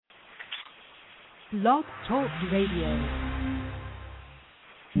Blog Talk Radio.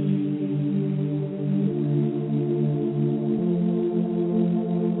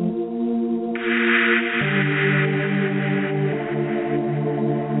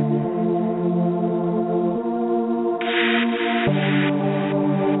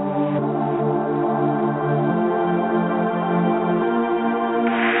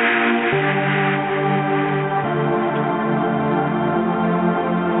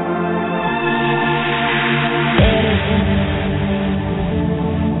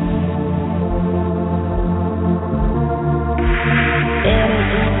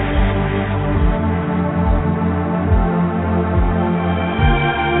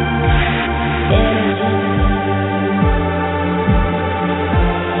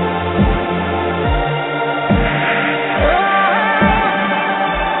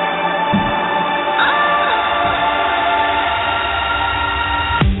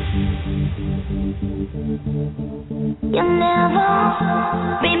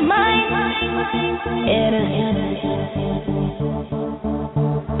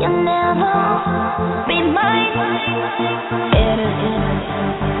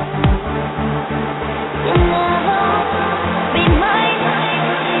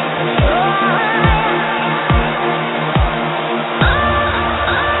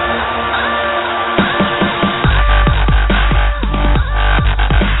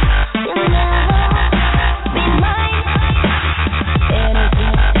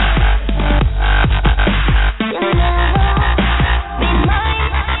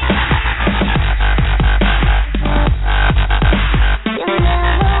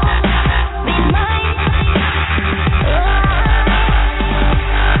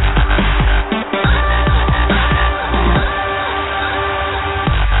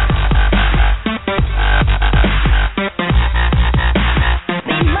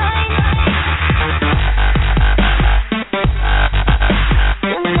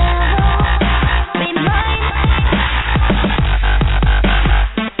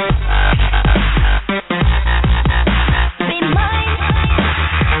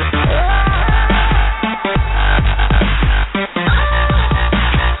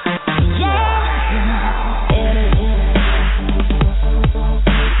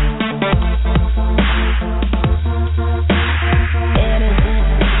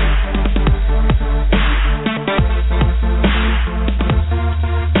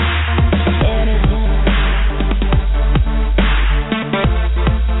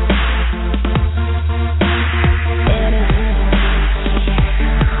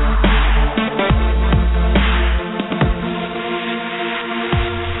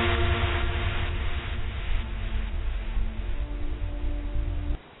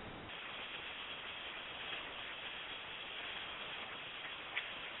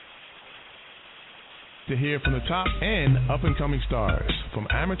 To hear from the top and up-and-coming stars, from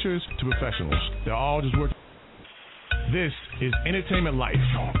amateurs to professionals. They're all just working. This is Entertainment Life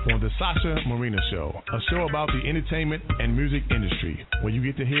on the Sasha Marina Show, a show about the entertainment and music industry, where you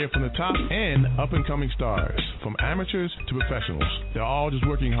get to hear from the top and up-and-coming stars, from amateurs to professionals. They're all just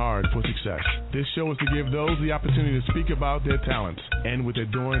working hard for success. This show is to give those the opportunity to speak about their talents and what they're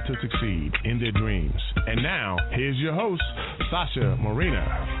doing to succeed in their dreams. And now, here's your host, Sasha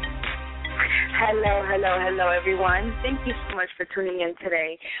Marina. Hello, everyone. Thank you so much for tuning in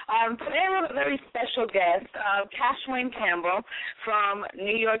today. Today we have a very special guest, Kash-Wayne Campbell from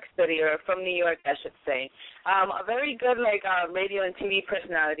New York City, or from New York, I should say. A very good, radio and TV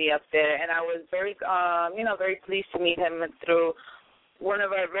personality up there, and I was very, very pleased to meet him through one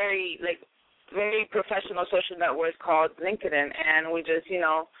of our very professional social networks called LinkedIn, and we just,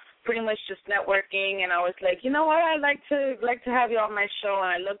 pretty much just networking, and I was like, you know what, I'd like to have you on my show, and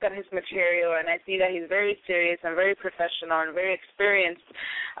I looked at his material, and I see that he's very serious and very professional and very experienced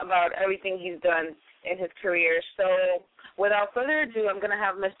about everything he's done in his career. So without further ado, I'm going to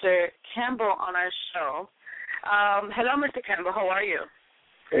have Mr. Campbell on our show. Hello, Mr. Campbell. How are you?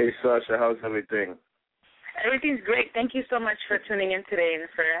 Hey, Sasha. How's everything? Everything's great. Thank you so much for tuning in today and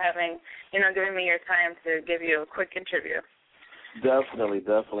for having, giving me your time to give you a quick interview. Definitely.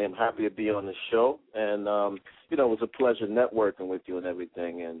 I'm happy to be on the show, and, it was a pleasure networking with you and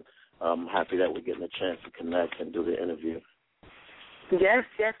everything, and I'm happy that we're getting a chance to connect and do the interview. Yes,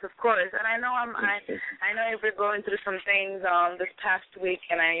 of course. And I know I know you've been going through some things this past week,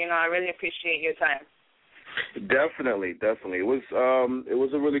 and I really appreciate your time. Definitely. It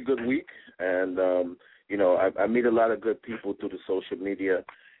was a really good week, and I meet a lot of good people through the social media.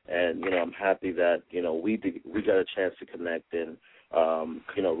 And, I'm happy that, we got a chance to connect and,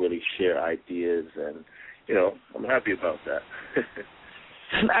 really share ideas. And, I'm happy about that.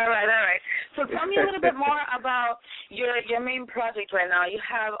 All right. So tell me a little bit more about your main project right now. You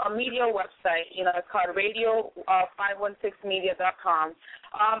have a media website, it's called radio516media.com.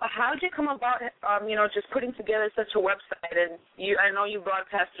 How did you come about, just putting together such a website? And I know you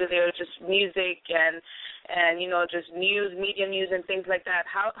broadcast through there just music and just news, media news and things like that.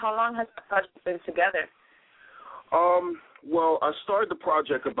 How long has that project been together? Well, I started the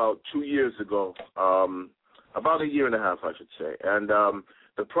project about 2 years ago, about a year and a half, I should say. And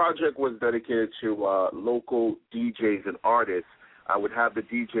the project was dedicated to local DJs and artists. I would have the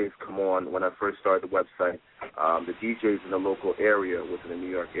DJs come on when I first started the website. The DJs in the local area, within the New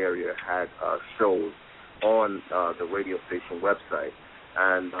York area, had shows on the radio station website.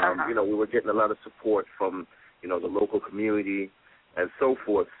 And, we were getting a lot of support from, the local community and so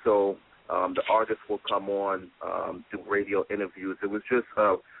forth. So the artists will come on, do radio interviews. It was just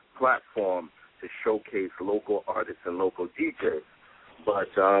a platform to showcase local artists and local DJs. But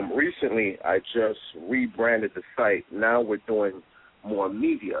recently I just rebranded the site. Now we're doing more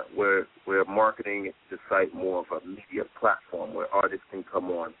media. We're marketing the site more of a media platform where artists can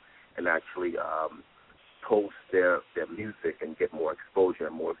come on and actually post their music and get more exposure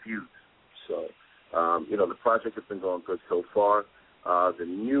and more views. So, the project has been going good so far. The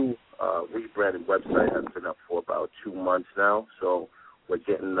new rebranded website has been up for about 2 months now, so we're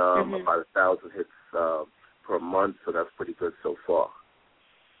getting about 1,000 hits per month, so that's pretty good so far.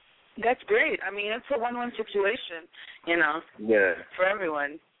 That's great. I mean, it's a win-win situation, Yeah. for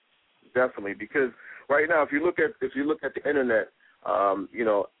everyone. Definitely, because right now, if you look at the internet, a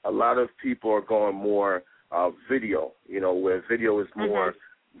lot of people are going more video, where video is more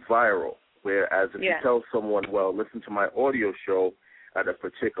viral. Whereas if you tell someone, well, listen to my audio show at a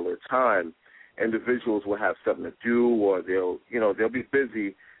particular time, individuals will have something to do, or they'll be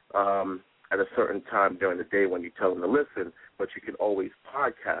busy at a certain time during the day when you tell them to listen, but you can always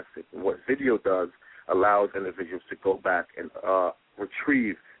podcast it. And what video does allows individuals to go back and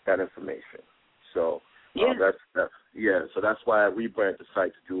retrieve that information. So so that's why I rebranded the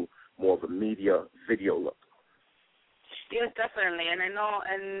site to do more of a media video look. Yes, definitely, and I know,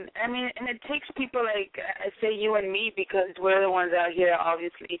 and it takes people like, say, you and me, because we're the ones out here,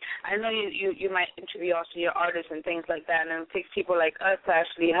 obviously. I know you might interview also your artists and things like that, and it takes people like us to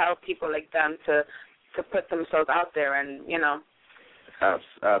actually help people like them to put themselves out there, and,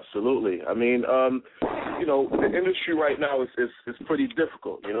 Absolutely. I mean, the industry right now is pretty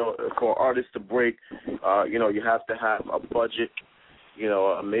difficult. For artists to break, you have to have a budget,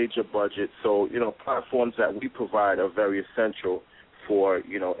 a major budget. So, platforms that we provide are very essential for,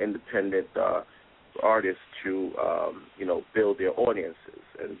 independent artists to, build their audiences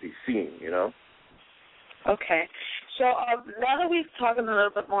and be seen, Okay. So now that we've talked a little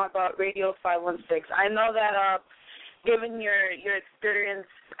bit more about Radio 516, I know that given your experience,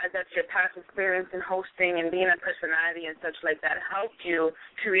 that's your past experience in hosting and being a personality and such like that, helped you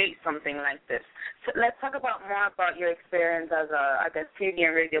create something like this. So let's talk more about your experience as a, TV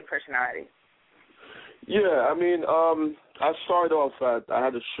and radio personality. Yeah, I mean, I started off I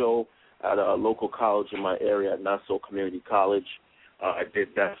had a show at a local college in my area, at Nassau Community College. I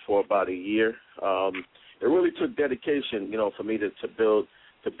did that for about a year. It really took dedication, for me to build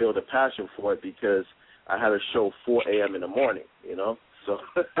a passion for it, because I had a show 4 a.m. in the morning, So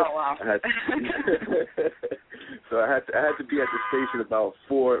oh, wow. I had to be at the station about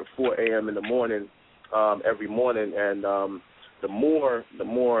 4 a.m. in the morning every morning, and the more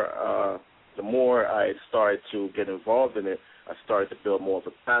I started to get involved in it, I started to build more of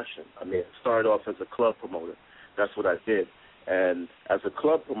a passion. I mean, I started off as a club promoter. That's what I did. And as a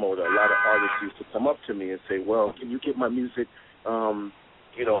club promoter, a lot of artists used to come up to me and say, well, can you get my music on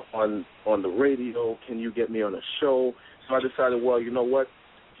the radio? Can you get me on a show? So I decided, well, you know what?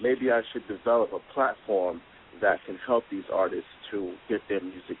 Maybe I should develop a platform that can help these artists to get their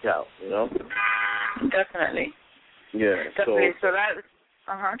music out, Definitely. Yeah. Definitely. So that,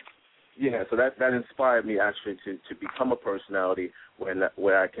 Yeah, so that inspired me actually to become a personality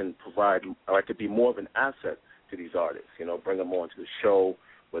where I can provide, or I could be more of an asset to these artists, bring them on to the show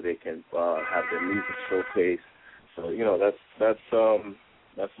where they can have their music showcased. So,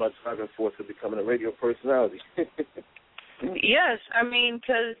 that's my driving force of becoming a radio personality. Yes, I mean,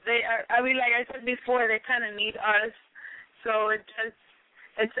 because like I said before, they kind of need us. So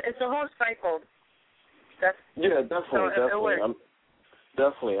it's a whole cycle. Definitely.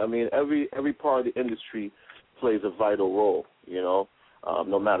 Definitely. I mean, every part of the industry plays a vital role, no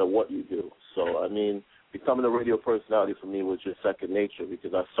matter what you do. So, I mean, becoming a radio personality for me was just second nature,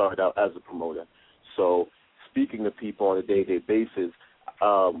 because I started out as a promoter. So speaking to people on a day-to-day basis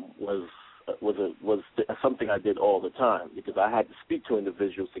was something I did all the time because I had to speak to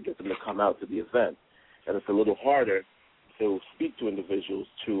individuals to get them to come out to the event, and it's a little harder to speak to individuals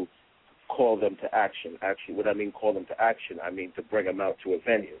to call them to action. Actually, what I mean call them to action, I mean to bring them out to a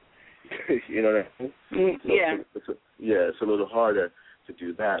venue. You know what I mean? So it's a little harder to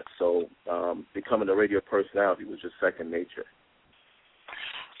do that. So becoming a radio personality was just second nature.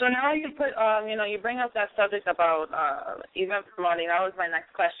 So now you put, you bring up that subject about event promoting. That was my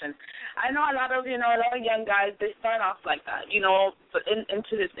next question. I know a lot of young guys, they start off like that, but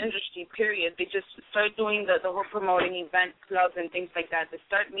into this industry period, they just start doing the whole promoting event clubs and things like that. They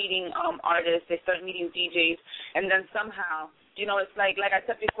start meeting artists, they start meeting DJs, and then somehow, it's like I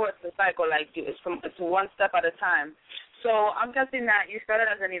said before, it's a cycle. Like it's one step at a time. So I'm guessing that you started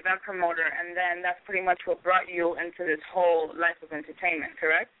as an event promoter, and then that's pretty much what brought you into this whole life of entertainment,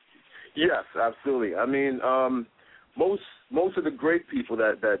 correct? Yes, absolutely. I mean, most of the great people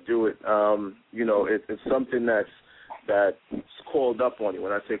that do it, it's something that's called up on you.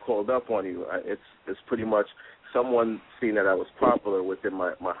 When I say called up on you, it's pretty much someone seen that I was popular within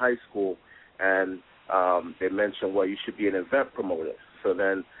my high school, and they mentioned, well, you should be an event promoter. So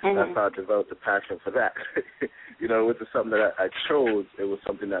then that's how I developed a passion for that. It wasn't something that I chose. It was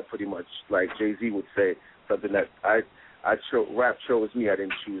something that pretty much, like Jay-Z would say, something that rap chose me. I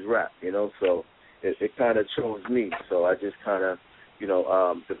didn't choose rap, So it kind of chose me. So I just kind of,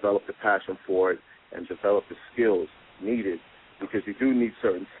 developed a passion for it and developed the skills needed, because you do need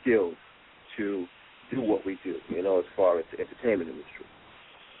certain skills to do what we do, as far as the entertainment industry.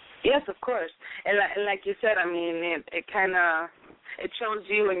 Yes, of course. And like you said, I mean, it kind of it chose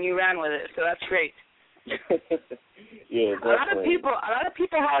you and you ran with it, so that's great. Yeah, definitely. A lot of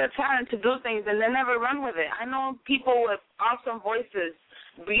people have the talent to do things and they never run with it. I know people with awesome voices,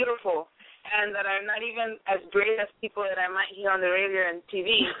 beautiful, and that are not even as great as people that I might hear on the radio and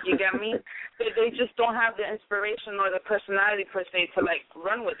TV. You get me? They just don't have the inspiration or the personality per se to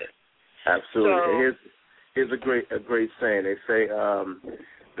run with it. Absolutely. So, here's a great saying. They say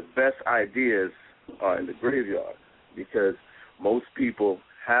the best ideas are in the graveyard, because most people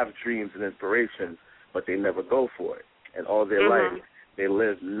have dreams and inspirations, but they never go for it. And all their life, they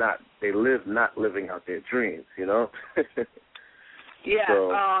live not living out their dreams, Yeah,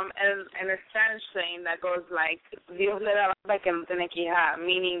 so, and a Spanish saying that goes like, Dios le da la que no tiene quija,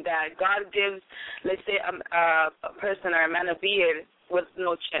 meaning that God gives, let's say, a person or a man a beard with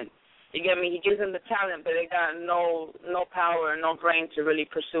no chin. You get me? He gives them the talent, but they got no power, no brain to really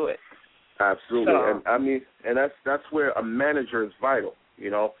pursue it. Absolutely, so, and I mean, and that's where a manager is vital.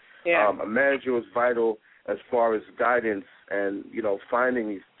 Yeah. A manager is vital as far as guidance and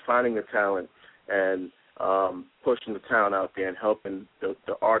finding the talent and pushing the talent out there and helping the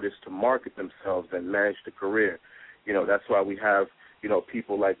artists to market themselves and manage the career. That's why we have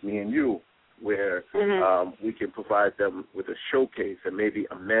people like me and you, where we can provide them with a showcase, and maybe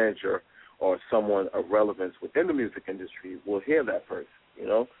a manager or someone of relevance within the music industry will hear that person.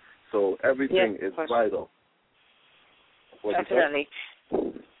 So everything is vital. Definitely.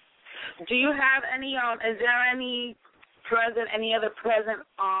 Do you have any? Is there any other present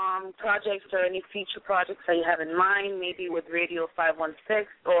projects or any future projects that you have in mind? Maybe with Radio 516,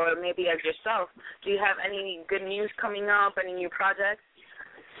 or maybe as yourself. Do you have any good news coming up? Any new projects?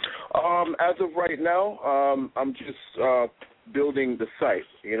 As of right now, I'm just building the site.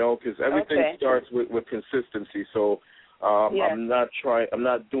 Because everything starts with consistency. So I'm not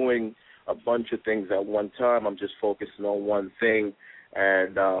doing a bunch of things at one time. I'm just focusing on one thing.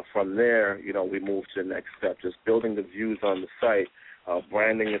 And from there, we move to the next step, just building the views on the site,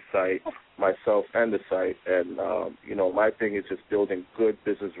 branding the site, myself and the site. And, my thing is just building good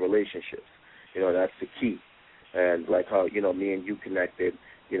business relationships. That's the key. And like how, me and you connected,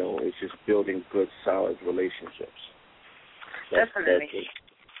 it's just building good, solid relationships. Definitely.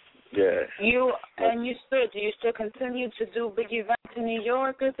 Yeah. Do you still continue to do big events in New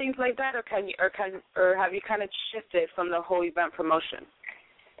York or things like that, or have you kind of shifted from the whole event promotion?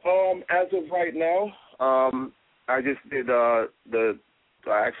 As of right now, I just did I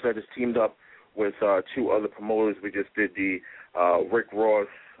just teamed up with two other promoters. We just did the Rick Ross,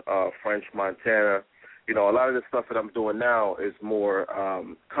 French Montana. A lot of the stuff that I'm doing now is more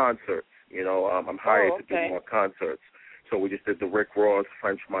concerts. I'm hired to do more concerts. So we just did the Rick Ross,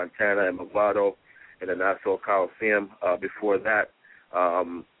 French Montana, and Movado in the Nassau Coliseum. Before that,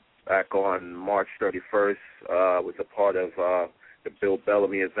 back on March 31st, was a part of the Bill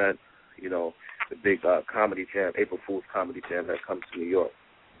Bellamy event, the big comedy jam, April Fool's comedy jam that comes to New York.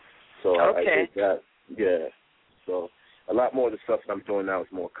 So I did that, yeah. So a lot more of the stuff that I'm doing now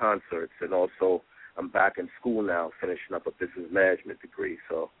is more concerts, and also I'm back in school now, finishing up a business management degree.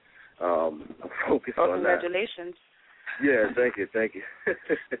 So I'm focused on that. Congratulations. Yeah, thank you.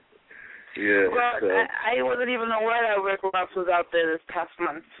 Yeah. Well, so. I wasn't even aware that Rick Ross was out there this past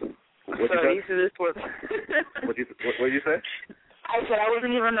month. What you see this was. What did you say? I said I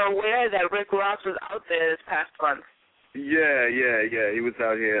wasn't even aware that Rick Ross was out there this past month. Yeah. He was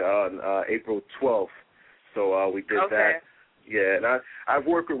out here on April 12th. So we did that. Yeah, and I've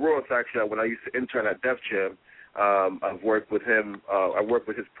worked with Ross actually when I used to intern at Def Jam. I've worked with him. I worked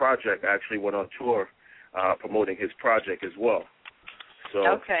with his project. I actually went on tour promoting his project as well.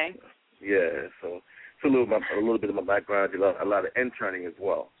 So yeah, so it's a little bit of my background. A lot of interning as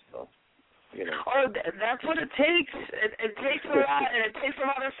well. So you know. Oh, that's what it takes. It takes a lot, and it takes a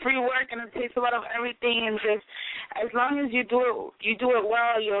lot of free work, and it takes a lot of everything. And just as long as you do it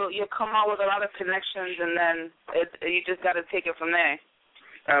well, you'll come out with a lot of connections, and then you just got to take it from there.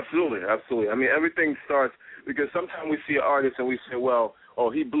 Absolutely. I mean, everything starts because sometimes we see an artist and we say, well,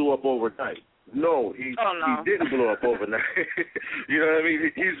 he blew up overnight. No, he didn't blow up overnight. You know what I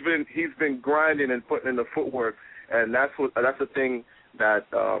mean? He's been grinding and putting in the footwork, and that's the thing that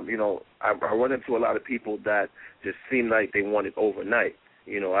I run into a lot of people that just seem like they want it overnight.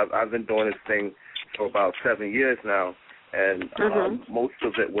 You know, I've been doing this thing for about 7 years now, and most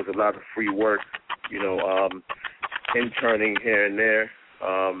of it was a lot of free work. You know, interning here and there,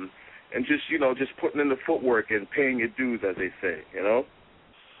 and just putting in the footwork and paying your dues, as they say. You know.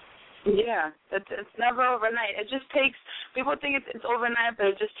 Yeah, it's never overnight. It just takes, people think it's overnight, but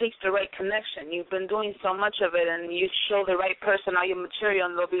it just takes the right connection. You've been doing so much of it, and you show the right person all your material,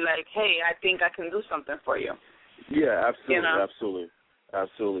 and they'll be like, hey, I think I can do something for you. Yeah, absolutely.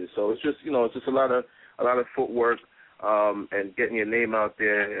 So it's just a lot of footwork and getting your name out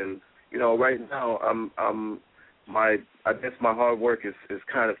there. And right now I guess my hard work is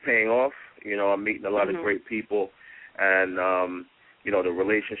kind of paying off. I'm meeting a lot of great people, and the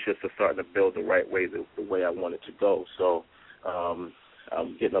relationships are starting to build the right way, the way I want it to go. So I'm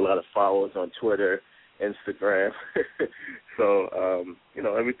getting a lot of followers on Twitter, Instagram. So,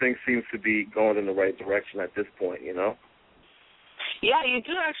 everything seems to be going in the right direction at this point, Yeah, you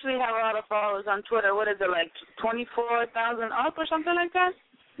do actually have a lot of followers on Twitter. What is it, like 24,000 up or something like that?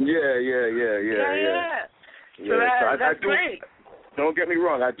 Yeah. So that's great. Don't get me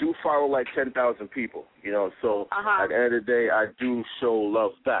wrong, I do follow like 10,000 people, so at the end of the day, I do show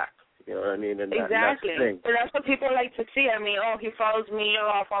love back, you know what I mean? And exactly. That's the thing. But that's what people like to see. I mean, he follows me,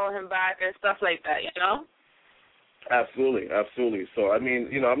 I'll follow him back and stuff like that, Absolutely. So, I mean,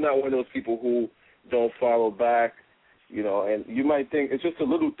 I'm not one of those people who don't follow back, and you might think it's just the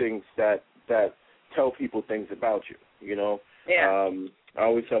little things that tell people things about you, Yeah. I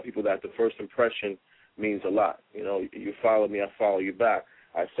always tell people that the first impression means a lot. You follow me, I follow you back.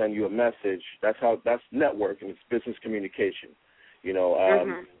 I send you a message. That's networking. It's business communication. You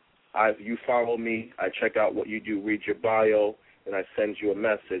follow me, I check out what you do, read your bio, and I send you a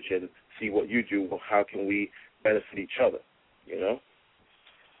message and see what you do. Well, how can we benefit each other?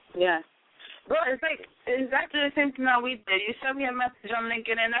 Yeah. Well, it's like exactly the same thing that we did. You sent me a message on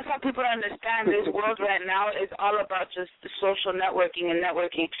LinkedIn, and that's how people understand this world right now is all about just the social networking and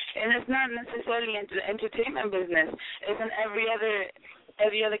networking. And it's not necessarily into the entertainment business. It's in every other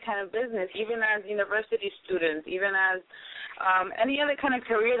kind of business, even as university students, even as any other kind of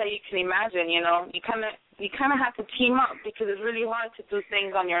career that you can imagine. You kind of have to team up because it's really hard to do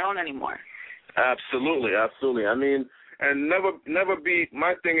things on your own anymore. Absolutely. I mean. And never be,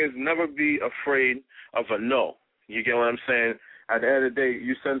 my thing is never be afraid of a no. You get what I'm saying? At the end of the day,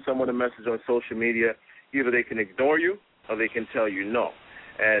 you send someone a message on social media, either they can ignore you or they can tell you no.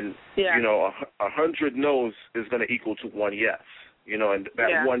 And, 100 no's is going to equal to one yes. And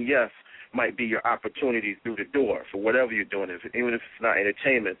that one yes might be your opportunity through the door for whatever you're doing, even if it's not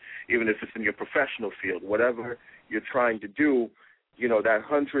entertainment, even if it's in your professional field, whatever you're trying to do, that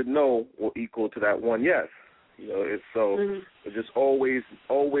 100 no will equal to that one yes. It's it's just always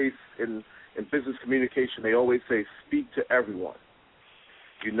in business communication, they always say speak to everyone.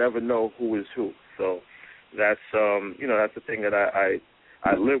 You never know who is who. So that's that's the thing that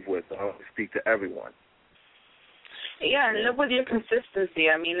I live with. I speak to everyone. Yeah, and live with your consistency.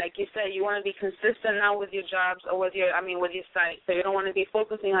 I mean, like you said, you want to be consistent now with your jobs or with your site. So you don't want to be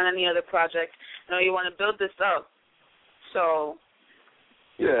focusing on any other project. You want to build this up. So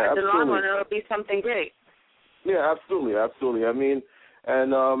at the long run, it'll be something great. Yeah, absolutely. I mean,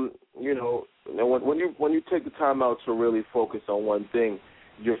 and when you take the time out to really focus on one thing,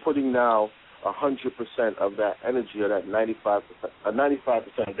 you're putting now 100% of that energy, or that 95%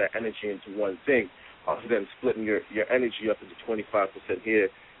 of that energy into one thing, other than splitting your energy up into 25% here,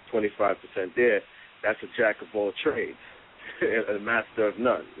 25% there. That's a jack of all trades. and a master of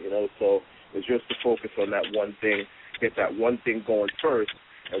none, So it's just to focus on that one thing, get that one thing going first,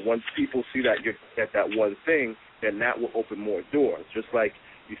 and once people see that you're at that one thing, then that will open more doors. Just like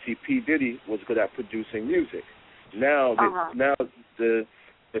you see P. Diddy was good at producing music. Now the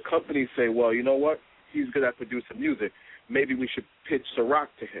companies say, well, you know what? He's good at producing music. Maybe we should pitch Ciroc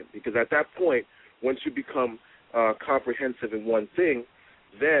to him, because at that point, once you become comprehensive in one thing,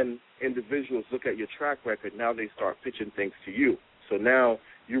 then individuals look at your track record. Now they start pitching things to you. So now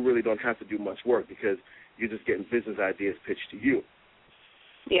you really don't have to do much work because you're just getting business ideas pitched to you.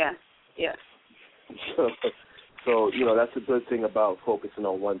 Yeah, yes. So that's a good thing about focusing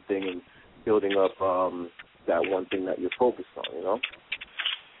on one thing and building up that one thing that you're focused on,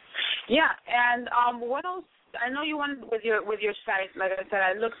 Yeah, and what else? I know you wanted with your site. Like I said,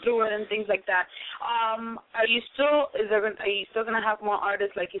 I looked through it and things like that. Are you still gonna have more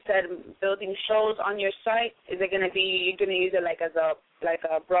artists, like you said, building shows on your site? Is it gonna be, you're gonna use it like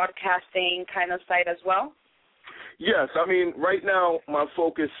a broadcasting kind of site as well? Yes, I mean right now my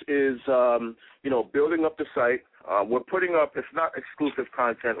focus is building up the site. We're putting up, it's not exclusive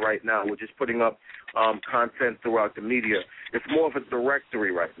content right now. We're just putting up content throughout the media. It's more of a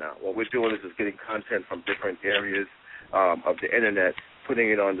directory right now. What we're doing is just getting content from different areas of the Internet, putting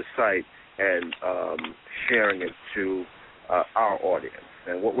it on the site, and sharing it to our audience.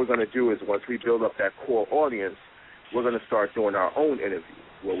 And what we're going to do is once we build up that core audience, we're going to start doing our own interviews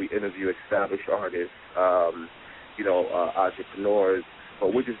where we interview established artists, entrepreneurs,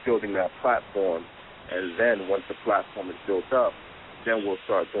 but we're just building that platform. And then once the platform is built up, then we'll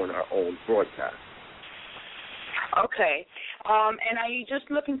start doing our own broadcast. Okay. And are you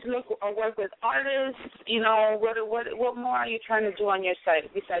just looking to work with artists? What more are you trying to do on your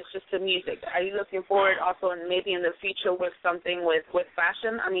site besides just the music? Are you looking forward also maybe in the future with something with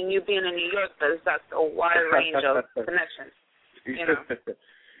fashion? I mean, you being in New York, that's a wide range of connections.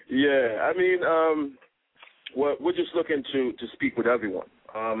 Yeah. I mean, we're just looking to speak with everyone.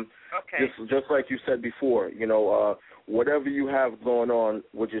 Okay. Just like you said before, whatever you have going on,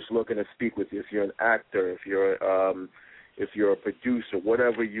 we're just looking to speak with you. If you're an actor, if you're a producer,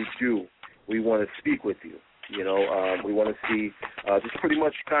 whatever you do, we want to speak with you. We want to see just pretty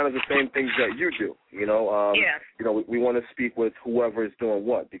much kind of the same things that you do. We want to speak with whoever is doing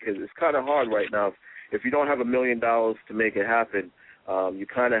what, because it's kind of hard right now. If you don't have $1 million to make it happen, you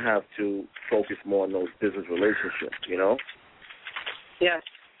kind of have to focus more on those business relationships. Yes.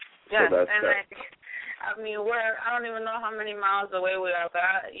 Yes. So I don't even know how many miles away we are, but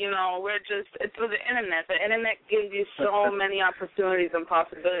it's through the Internet. The Internet gives you so many opportunities and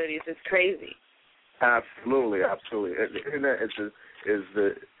possibilities. It's crazy. Absolutely. The Internet is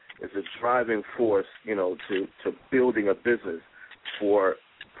the driving force, to building a business for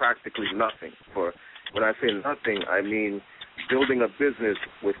practically nothing. When I say nothing, I mean building a business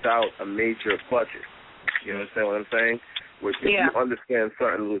without a major budget. You understand what I'm saying? If you understand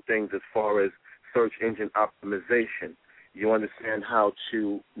certain little things as far as search engine optimization, you understand how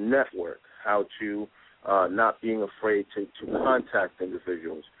to network, how to not being afraid to contact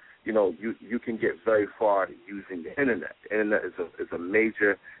individuals. You can get very far using the Internet. The Internet is a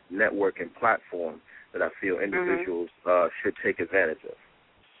major networking platform that I feel individuals should take advantage of.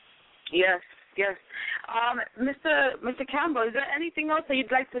 Yes. Mr. Campbell, is there anything else that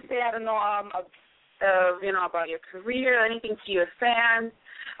you'd like to say? I don't know, about your career, anything to your fans,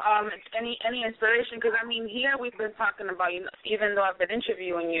 any inspiration? Because, here we've been talking about, even though I've been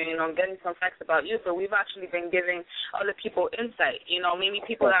interviewing you, getting some facts about you, but we've actually been giving other people insight, maybe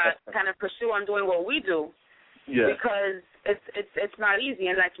people that kind of pursue on doing what we do. Yeah. Because it's not easy.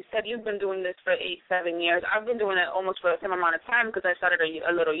 And like you said, you've been doing this for 8-7 years. I've been doing it almost for the same amount of time because I started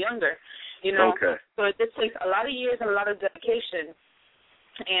a little younger, Okay. So it just takes a lot of years and a lot of dedication.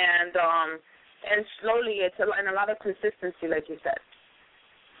 And slowly, and a lot of consistency, like you said.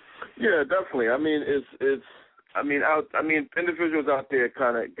 Yeah, definitely. Individuals out there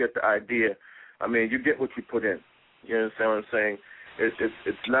kind of get the idea. You get what you put in. You understand what I'm saying?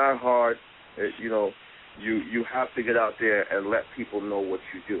 It's not hard. You have to get out there and let people know what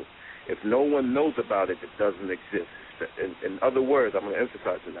you do. If no one knows about it, it doesn't exist. In other words, I'm going to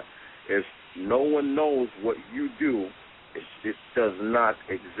emphasize on that. If no one knows what you do, it does not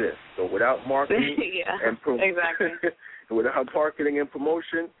exist. So without marketing without marketing and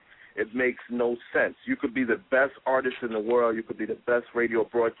promotion, it makes no sense. You could be the best artist in the world. You could be the best radio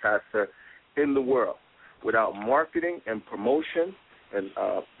broadcaster in the world. Without marketing and promotion and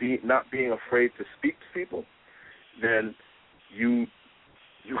not being afraid to speak to people, then you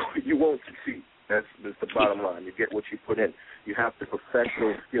won't succeed. That's the bottom line. You get what you put in. You have to perfect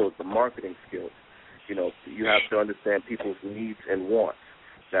those skills, the marketing skills. you have to understand people's needs and wants.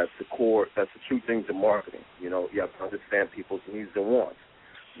 That's the core. That's the true things in marketing. You have to understand people's needs and wants.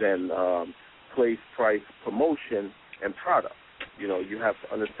 Then place, price, promotion, and product. You have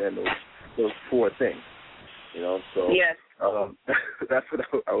to understand those four things. So yes. That's what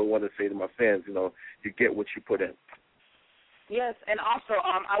I would want to say to my fans. You get what you put in. Yes, and also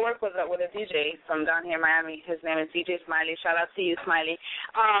I work with a DJ from down here in Miami. His name is DJ Smiley. Shout out to you, Smiley.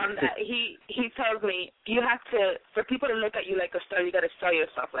 He tells me you have to, for people to look at you like a star, you got to sell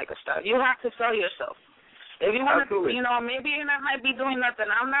yourself like a star. You have to sell yourself. If you want to, maybe you're not might be doing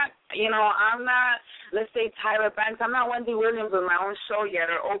nothing. I'm not, let's say Tyra Banks. I'm not Wendy Williams with my own show yet,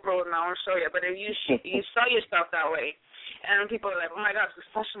 or Oprah with my own show yet. But if you sell yourself that way, and people are like, oh my gosh,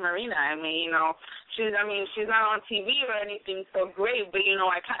 Sasha Marina. She's not on TV or anything so great, but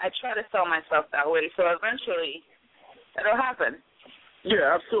I try to sell myself that way. So eventually, it'll happen.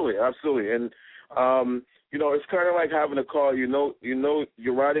 Yeah, absolutely. And it's kind of like having a car.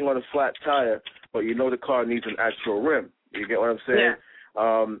 You're riding on a flat tire, but the car needs an actual rim. You get what I'm saying?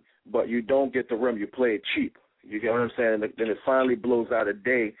 Yeah. But you don't get the rim. You play it cheap. You get what I'm saying? And then it finally blows out a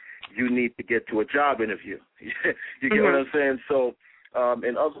day. You need to get to a job interview. You get what I'm saying? So,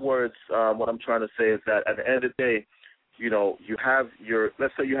 in other words, what I'm trying to say is that at the end of the day, you have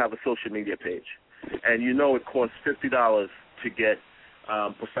let's say you have a social media page, and it costs $50 to get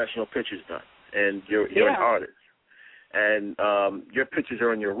professional pictures done, and you're an artist, and your pictures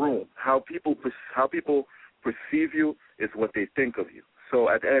are in your room. How people perceive you is what they think of you. So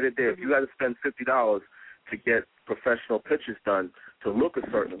at the end of the day, if you got to spend $50 to get professional pictures done to look a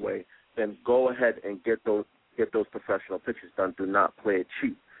certain way, then go ahead and get those professional pictures done. Do not play it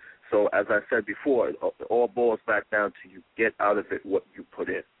cheap. So as I said before, it all boils back down to you get out of it what you put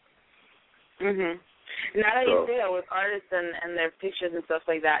in. Mhm. Now that you say that with artists and their pictures and stuff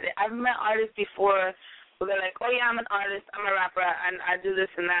like that, I've met artists before who they're like, oh yeah, I'm an artist, I'm a rapper, and I do this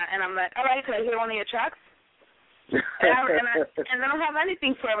and that, and I'm like, all right, can I hear one of your tracks? and they don't have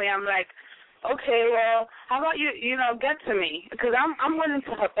anything for me. I'm like, okay, well, how about you get to me? Because I'm willing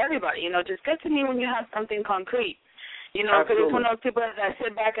to help everybody, just get to me when you have something concrete. Because it's one of those people that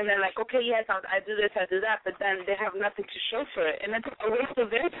sit back and they're like, okay, yes, I do this, I do that, but then they have nothing to show for it. And it's a waste of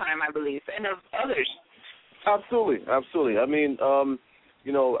their time, I believe, and of others. Absolutely. I mean,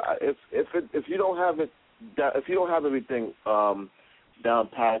 if you don't have it, if you don't have everything down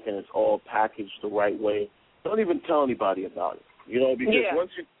pat and it's all packaged the right way, don't even tell anybody about it. Because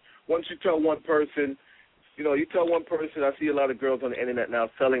once you tell one person, you tell one person. I see a lot of girls on the internet now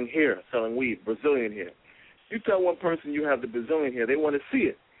selling weed, Brazilian hair. You tell one person you have the Brazilian hair, they want to see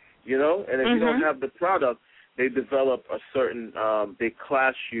it, And if you don't have the product, they develop a certain, they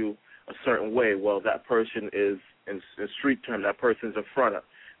class you a certain way. Well, that person is, in street term, that person's a fronter.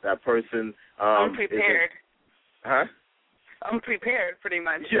 That person unprepared. Huh? Unprepared, pretty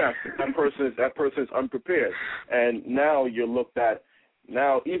much. Yeah, that person is unprepared, and now you're looked at.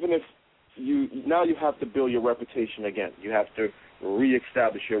 Now, even if you have to build your reputation again. You have to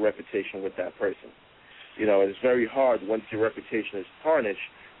reestablish your reputation with that person. It's very hard once your reputation is tarnished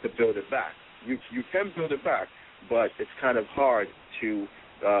to build it back. You can build it back, but it's kind of hard to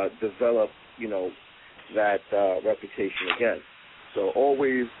develop, that reputation again. So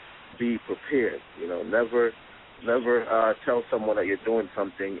always be prepared. Never tell someone that you're doing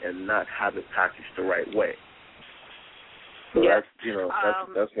something and not have it packaged the right way. So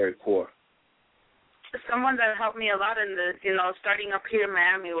that's very core. Someone that helped me a lot in this, starting up here in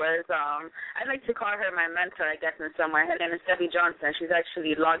Miami was, I'd like to call her my mentor, I guess, in some way. Her name is Debbie Johnson. She's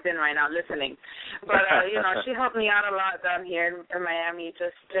actually logged in right now listening. But, she helped me out a lot down here in Miami,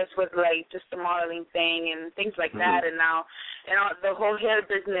 just with, just the modeling thing and things like that. And now, the whole hair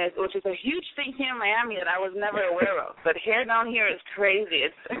business, which is a huge thing here in Miami that I was never aware of. But hair down here is crazy.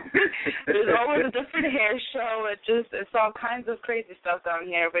 There's always a different hair show. It's all kinds of crazy stuff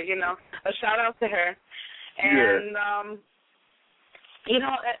down here. But, a shout-out to her. And,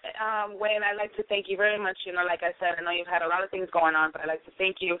 Wayne, I'd like to thank you very much. Like I said, I know you've had a lot of things going on, but I'd like to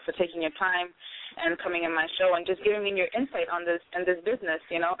thank you for taking your time and coming in my show and just giving me your insight on this business,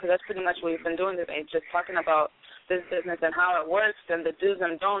 because that's pretty much what we've been doing today, just talking about this business and how it works and the do's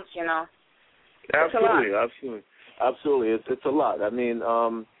and don'ts, Absolutely. It's a lot. I mean,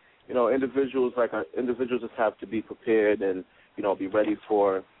 individuals just have to be prepared and, be ready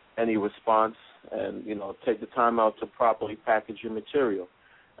for any response and, take the time out to properly package your material.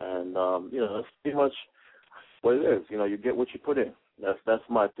 And, that's pretty much what it is. You get what you put in. That's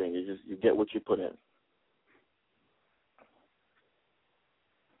my thing. You get what you put in.